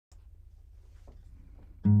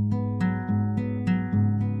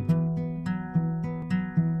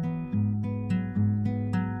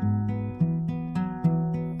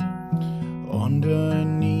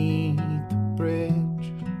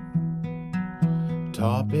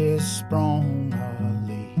top is sprung a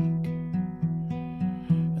leak,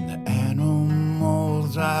 and the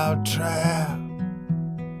animals I've trapped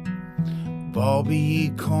have all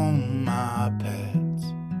become my pets,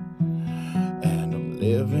 and I'm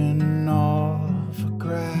living off of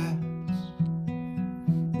grass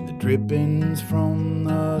and the drippings from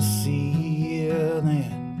the ceiling.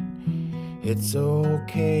 It's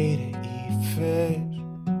okay to eat fish,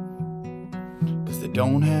 'cause they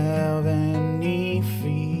don't have any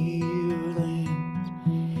feelings.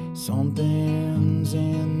 Something's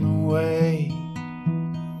in the way.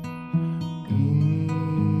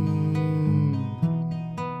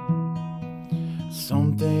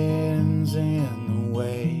 Something's in the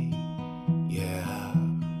way, yeah.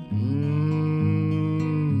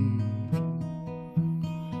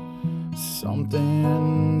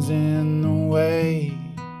 Something's in the way.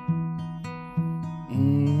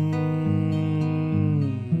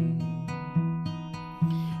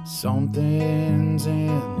 Something's in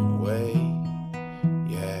the way,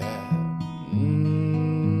 yeah.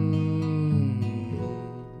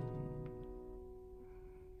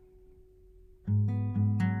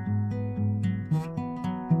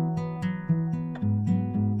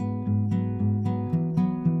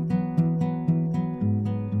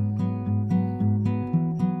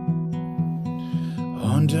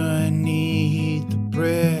 Underneath the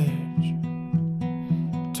bridge,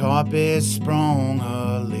 top is sprung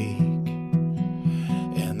a leak,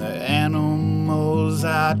 and the animals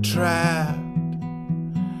I trapped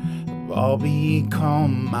have all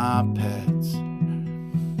become my pets,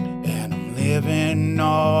 and I'm living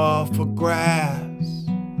off of grass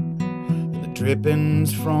and the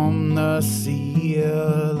drippings from the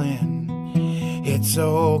ceiling. It's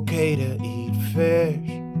okay to eat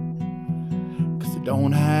fish,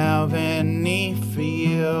 don't have any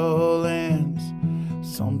feelings.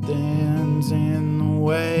 Something's in the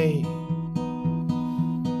way.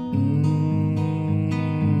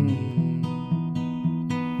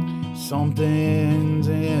 Something's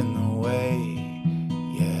in the way,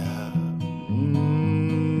 yeah.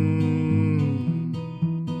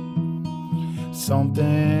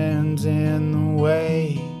 Something's in the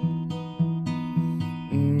way.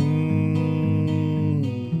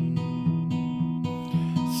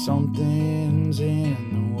 Something's in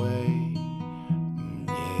the way.